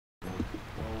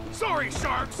Sorry,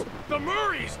 sharks. The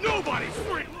Murray's nobody's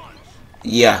free lunch.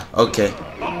 Yeah, okay.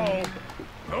 Uh-oh.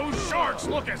 Those sharks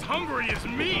look as hungry as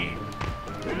me.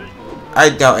 I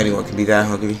doubt anyone can be that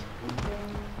hungry.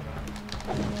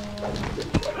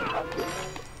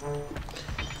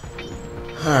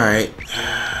 Alright.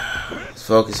 Let's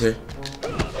focus here.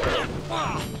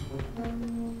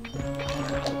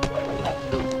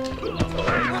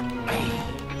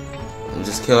 I'll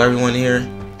just kill everyone here.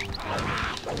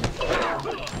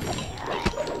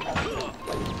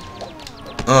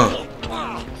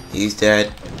 He's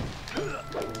dead.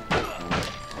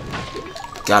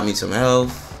 Got me some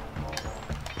health.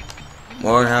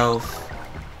 More health.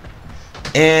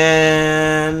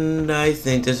 And I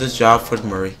think this is a job for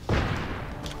Murray.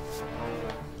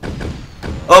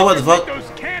 Oh, what the fuck? Get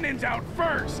those cannons out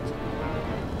first.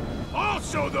 I'll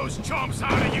show those chumps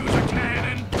how to use a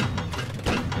cannon.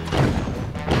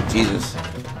 Jesus.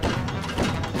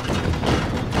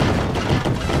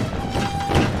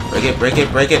 Break it, break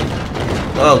it, break it.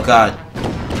 Oh, God.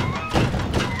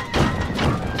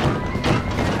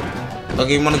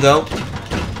 Okay, you wanna go?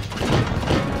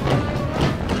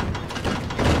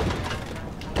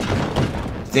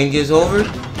 Think it's over?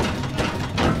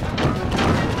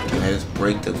 Can I just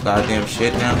break the goddamn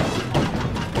shit now?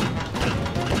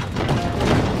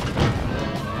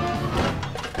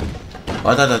 Oh,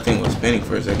 I thought that thing was spinning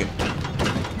for a second.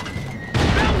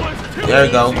 There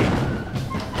we go.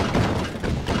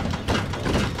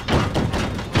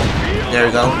 There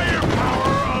we go.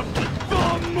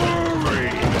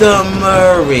 The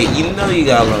Murray. You know you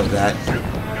gotta love that.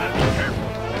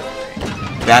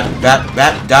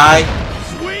 Bat, die.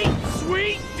 Sweet,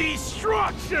 sweet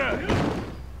destruction.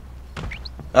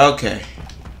 Okay.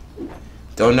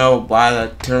 Don't know why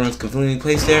that term was completely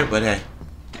placed there, but hey.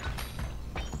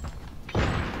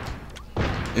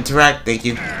 Interact, thank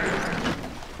you.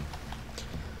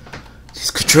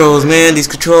 These controls, man, these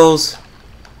controls.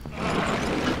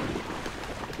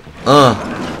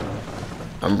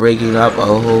 I'm breaking up a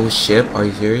whole ship. Are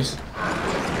you serious?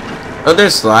 Oh,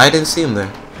 there's Sly. I didn't see him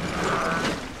there.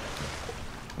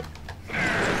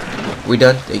 We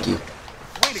done? Thank you.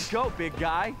 Way to go, big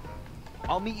guy.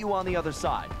 I'll meet you on the other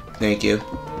side. Thank you.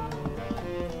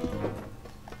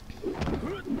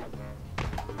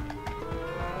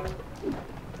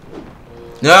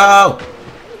 No!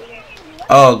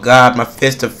 Oh God, my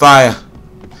fist of fire.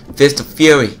 Fist of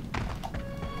fury.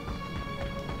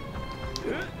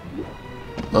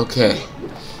 Okay.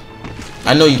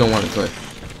 I know you don't want to play.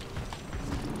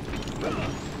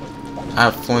 I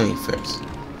have 20 first.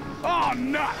 Oh,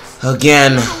 nuts!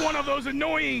 Again. Another one of those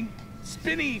annoying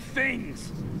spinny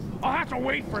things. I'll have to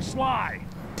wait for Sly.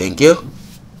 Thank you.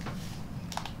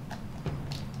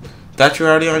 Thought you're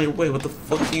already on your way. What the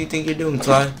fuck do you think you're doing,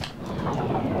 Sly?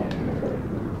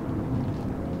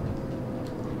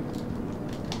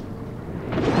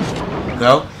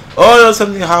 No? Oh, there's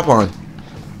something to hop on.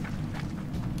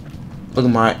 Look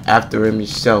at my after image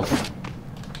self.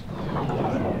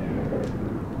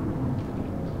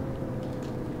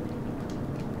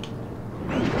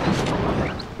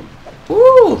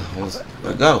 Woo! Let's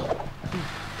go.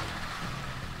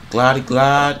 Gliddy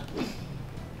glide.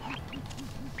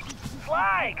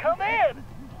 Sly, come in!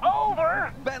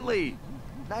 Over! Bentley,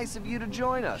 nice of you to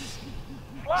join us.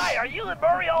 Sly, are you and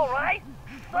Murray alright?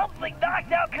 Something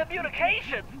knocked out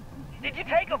communications. Did you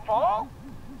take a fall?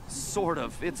 Sort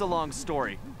of. It's a long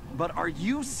story. But are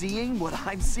you seeing what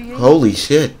I'm seeing? Holy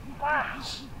shit. Wow.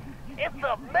 It's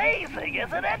amazing,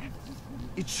 isn't it?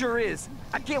 It sure is.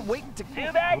 I can't wait to...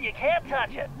 Too bad you can't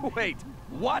touch it. Wait,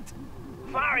 what?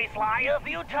 Sorry, Sly. If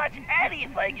you touch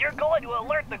anything, you're going to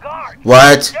alert the guards.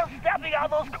 What? Just stepping on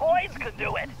those coins could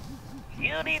do it.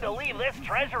 You need to leave this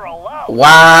treasure alone.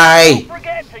 Why? Don't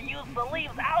forget to use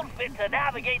Salim's outfit to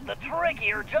navigate the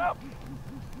trickier jumps.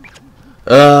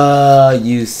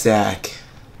 You sack.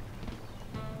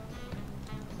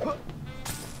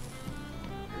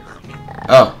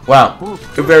 Oh, wow.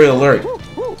 You're very alert.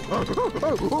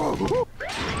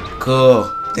 Cool.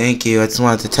 Thank you. I just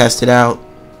wanted to test it out.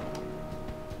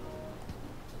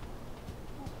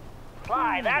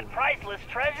 Sly, that priceless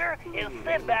treasure is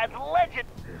Sinbad's legend.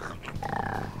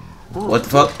 What the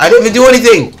fuck? I didn't even do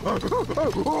anything!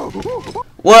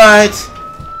 What?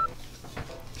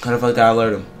 How the fuck did I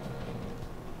alert him?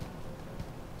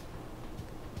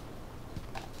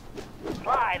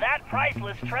 Sly, that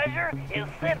priceless treasure is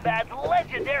Sinbad's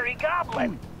legendary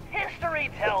goblet. History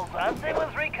tells us it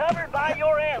was recovered by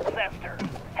your ancestor,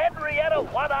 Henrietta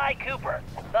One-Eye Cooper,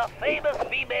 the famous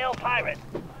female pirate,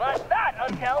 but not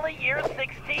until the year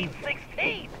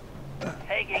 1616.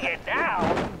 Taking it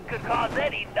now could cause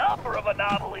any number of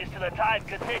anomalies to the time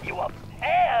continuum,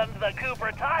 and the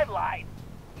Cooper timeline.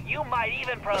 You might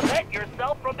even prevent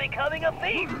yourself from becoming a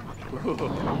thief.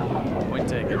 Point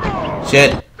taken.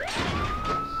 Shit.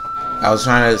 I was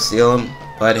trying to steal him,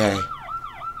 but hey.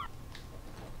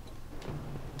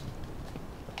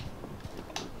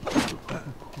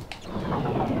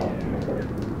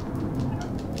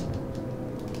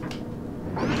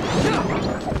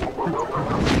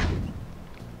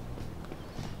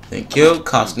 Thank you.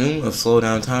 Costume of slow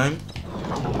down time.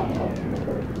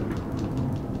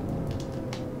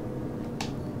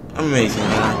 Amazing.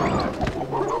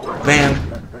 Bam.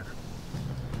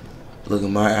 Look at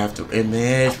my after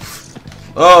image.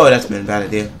 Oh, that's been a bad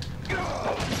idea.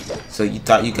 So you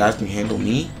thought you guys can handle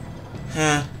me?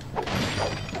 Huh.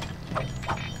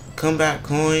 Come back,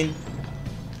 coin.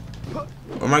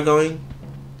 Where am I going?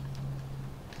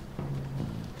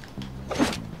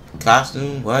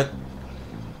 Costume? What?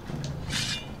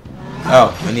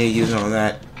 Oh, I need to use all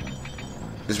that.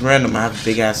 It's random. I have a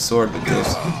big ass sword with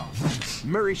this.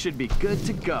 Murray should be good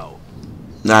to go.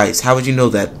 Nice. How would you know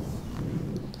that?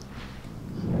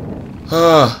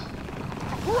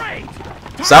 Great!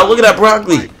 Stop looking at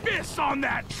broccoli. Fists on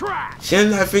that track.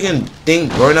 Shouldn't that freaking thing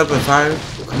burn up in fire?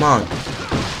 Come on.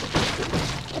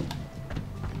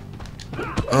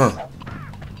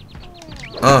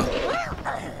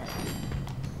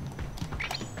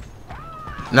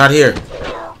 Not here.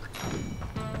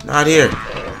 Not here.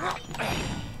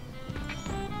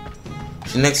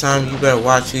 So next time you better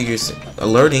watch who you're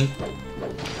alerting.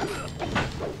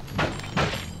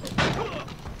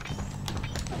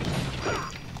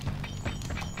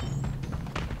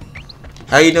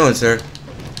 How you doing, sir?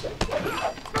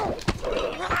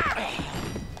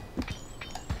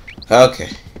 Okay.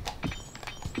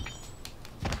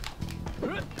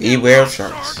 Beware of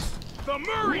sharks. The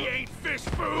Murray ain't fish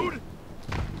food.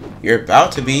 You're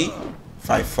about to be if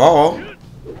I fall.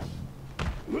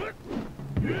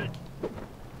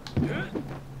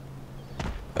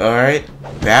 Alright,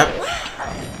 Bap.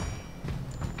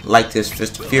 Like this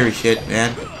Fist of Fury shit,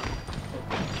 man.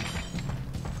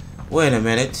 Wait a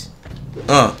minute.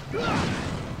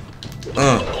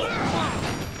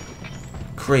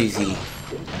 Crazy.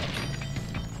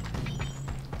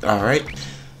 Alright.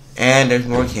 And there's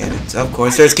more cannons. Of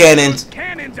course, there's cannons.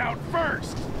 Cannons out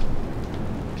first.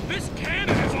 This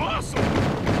cannon is awesome.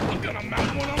 I'm gonna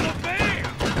mount one on the van.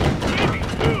 Maybe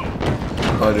two.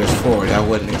 Oh, there's 4. That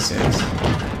wouldn't make sense.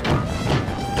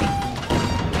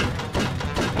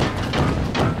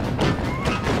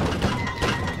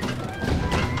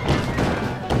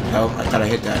 Oh, I thought I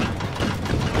hit that.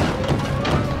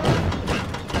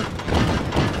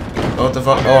 What the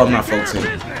fuck? Oh, I'm not focusing.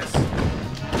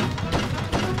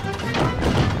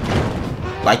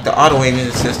 Like the auto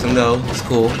aiming system though, it's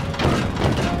cool.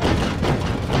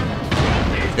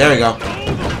 There we go.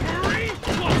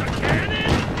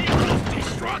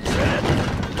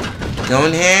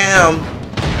 Going ham.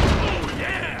 Oh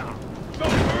yeah, the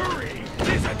Murray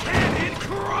is a cannon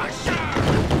crusher.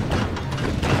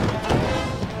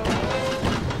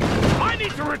 I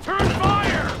need to return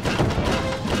fire.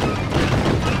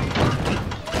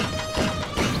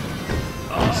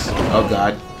 Oh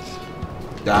god.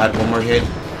 God, one more hit.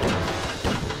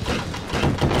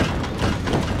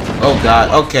 Oh god,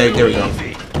 okay, there we go.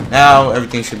 Now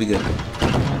everything should be good.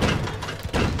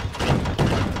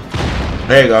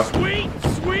 There you go. Sweet,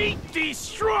 sweet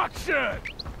destruction.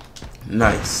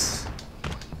 Nice.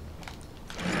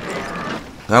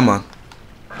 Come on.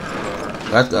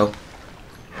 Let's go.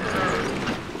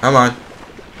 Come on.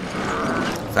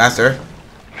 Faster.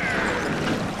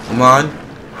 Come on.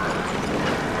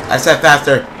 I said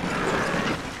faster.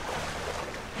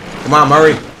 Come on,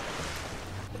 Murray.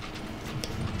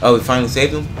 Oh, we finally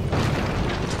saved him?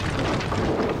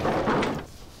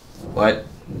 What?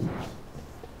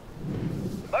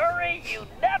 Murray, you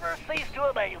never cease to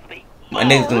amaze me. My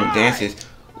nigga's doing dances.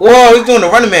 Whoa, he's doing the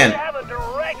running We man. have a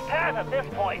direct path at this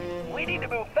point. We need to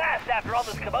move fast after all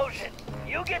this commotion.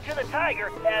 You get to the Tiger,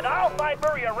 and I'll find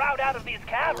Murray a route out of these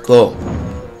caverns. Cool.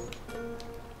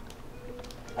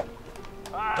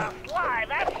 Sly,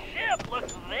 that ship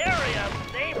looks very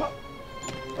unstable.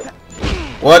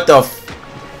 What the f...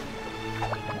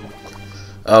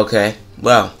 Okay,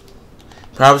 well.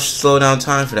 Probably should slow down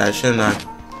time for that, shouldn't I?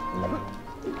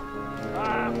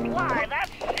 Sly, that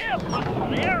ship looks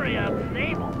very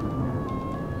unstable.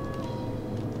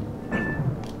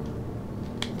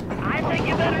 I think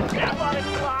you better step on it,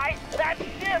 Sly. That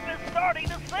ship is starting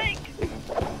to sink.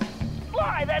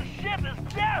 Sly, that ship is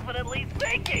definitely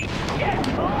sinking. Get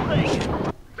moving.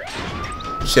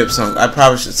 Ship sunk. I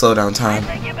probably should slow down I time.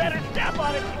 think you better step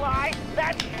on it, Sly.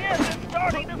 That ship is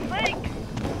starting to sink.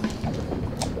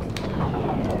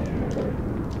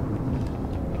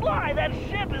 that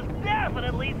ship is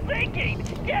definitely sinking.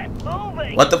 Get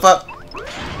moving. What the fuck?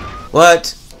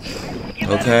 What? You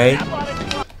better Okay. step on it,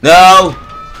 fly. No!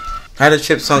 How did the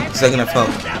ship sunk the second I You fell?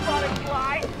 better step on it,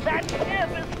 fly. That ship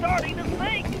is starting to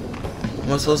sink. What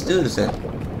am I supposed to do this then?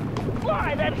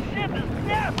 Fly, that ship is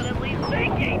definitely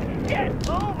sinking. Get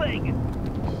moving.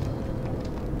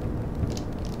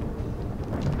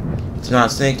 It's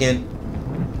not sinking.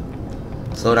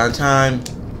 Slow down time.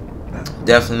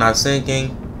 Definitely not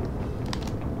sinking.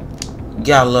 You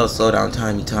gotta love slow down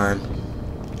timey time.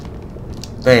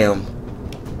 Bam.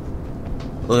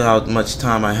 Look how much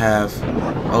time I have.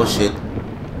 Oh shit.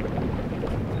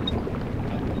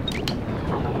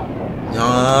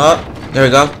 There we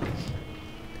go.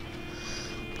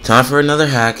 Time for another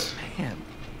hack. Man,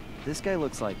 this guy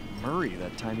looks like Murray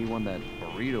that time he won that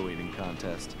burrito eating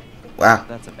contest. Wow.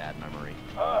 That's a bad memory.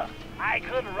 I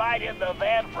couldn't ride in the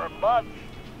van for months.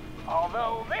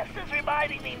 Although this is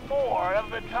reminding me more of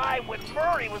the time when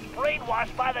Murray was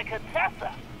brainwashed by the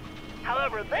Contessa.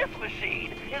 However, this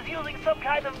machine is using some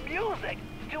kind of music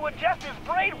to adjust his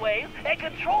brainwaves and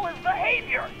control his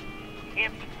behavior.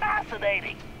 It's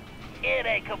fascinating. In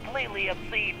a completely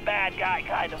obscene bad guy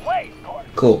kind of way, of course.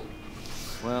 Cool.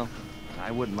 Well, I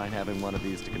wouldn't mind having one of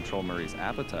these to control Murray's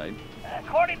appetite.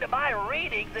 According to my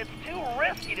readings, it's too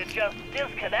risky to just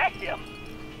disconnect him.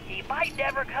 He might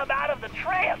never come out of the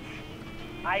trance.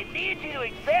 I need you to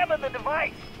examine the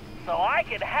device so I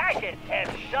can hack it and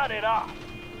shut it off.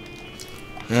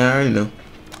 Yeah, I already know.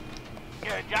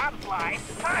 Good job, Sly.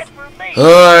 Time for me.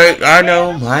 Alright, I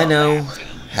know.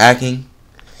 Hacking.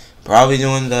 Probably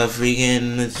doing the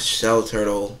freaking shell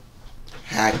turtle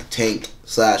hack tank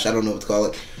 / I don't know what to call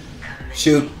it.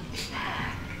 Shoot.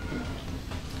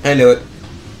 I knew it.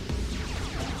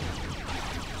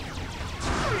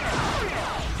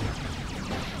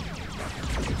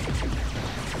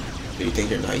 Do you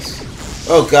think you're nice?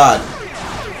 Oh god.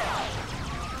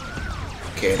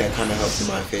 Okay, that kind of helps in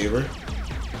my favor.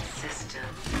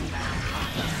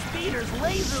 Speeder's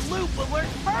laser loop will work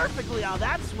perfectly on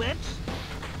that switch.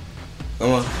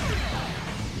 Come on.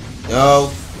 No.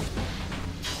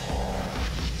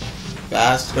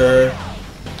 Faster.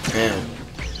 Bam.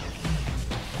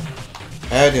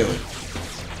 How you doing?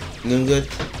 Doing good?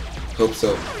 Hope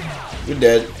so. You're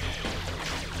dead.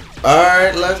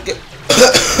 Alright, let's get...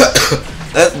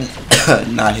 let's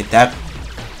not hit that.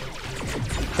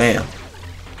 Bam.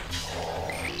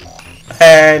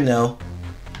 Hey, no.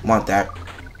 Want that.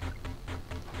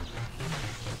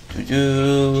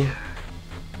 Doo-doo.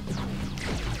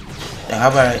 How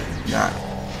about I not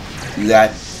do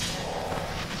that?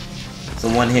 It's a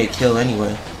one-hit kill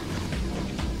anyway.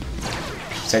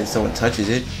 Second someone touches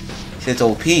it. Shit's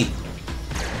OP.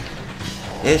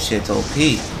 This shit's OP.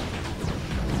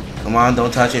 Come on,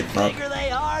 don't touch it. The bigger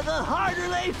they are, the harder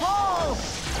they fall.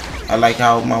 I like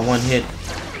how my one hit.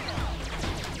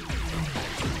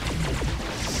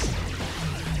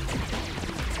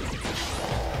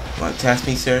 Want to test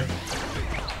me, sir?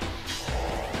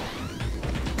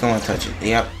 Come on, touch it.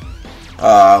 Yep.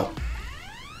 Oh.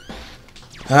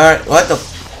 Alright, what the?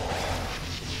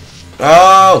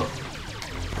 Oh!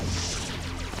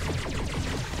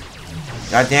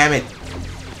 God damn it.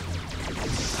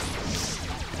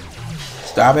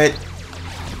 Stop it.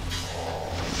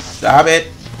 Stop it.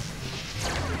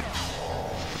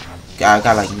 God, I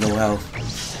got like no health.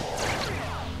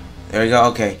 There we go,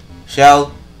 okay.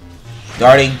 Shell.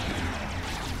 Darting.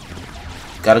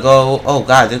 Gotta go. Oh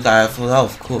god, this guy has full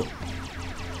health. Cool.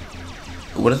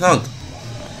 Who would have thunk?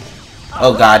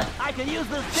 Oh god.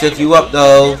 Shook you up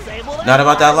though. Not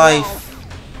about that life.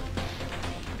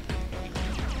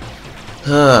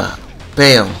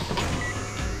 Bam.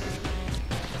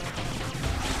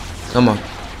 Come on.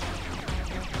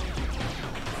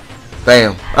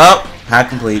 Bam. Oh, hack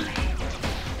complete.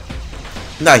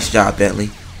 Nice job, Bentley.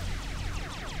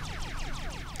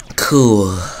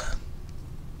 Cool.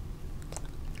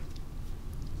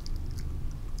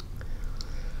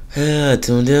 Dun,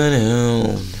 dun,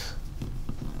 dun.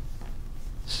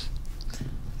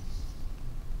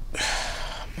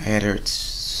 My head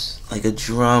hurts like a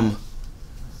drum.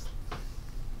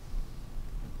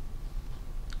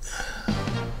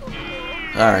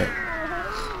 Alright.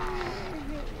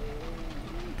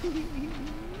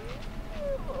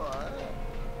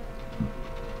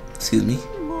 Excuse me?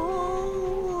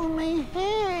 Oh, my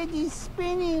head is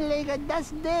spinning like a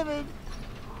dust devil.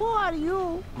 Who are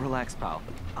you? Relax, pal.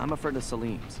 I'm a friend of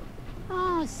Salim's.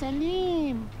 Oh,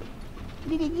 Salim.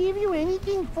 Did he give you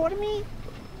anything for me?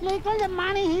 Like all the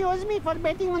money he owes me for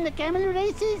betting on the camel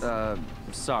races?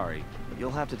 Sorry.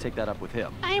 You'll have to take that up with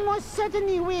him. I most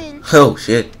certainly will. Oh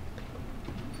shit.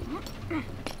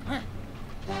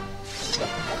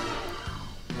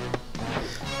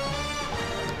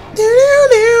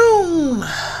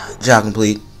 Job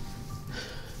complete.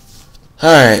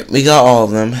 Alright, we got all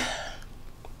of them.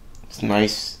 It's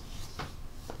nice.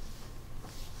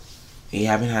 We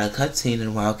haven't had a cutscene in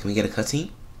a while. Can we get a cutscene?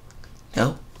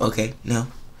 No? Okay, no.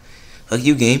 Fuck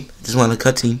you, game. Just want a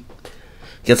cutscene.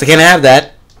 Guess I can't have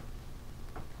that.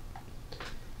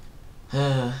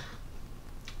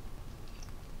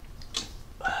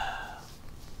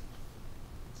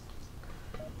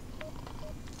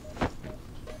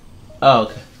 Oh,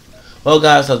 okay. Well,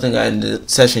 guys, I think I ended the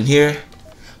session here.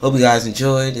 Hope you guys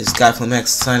enjoyed. This is Guy from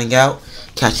X signing out.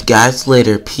 Catch you guys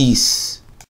later. Peace.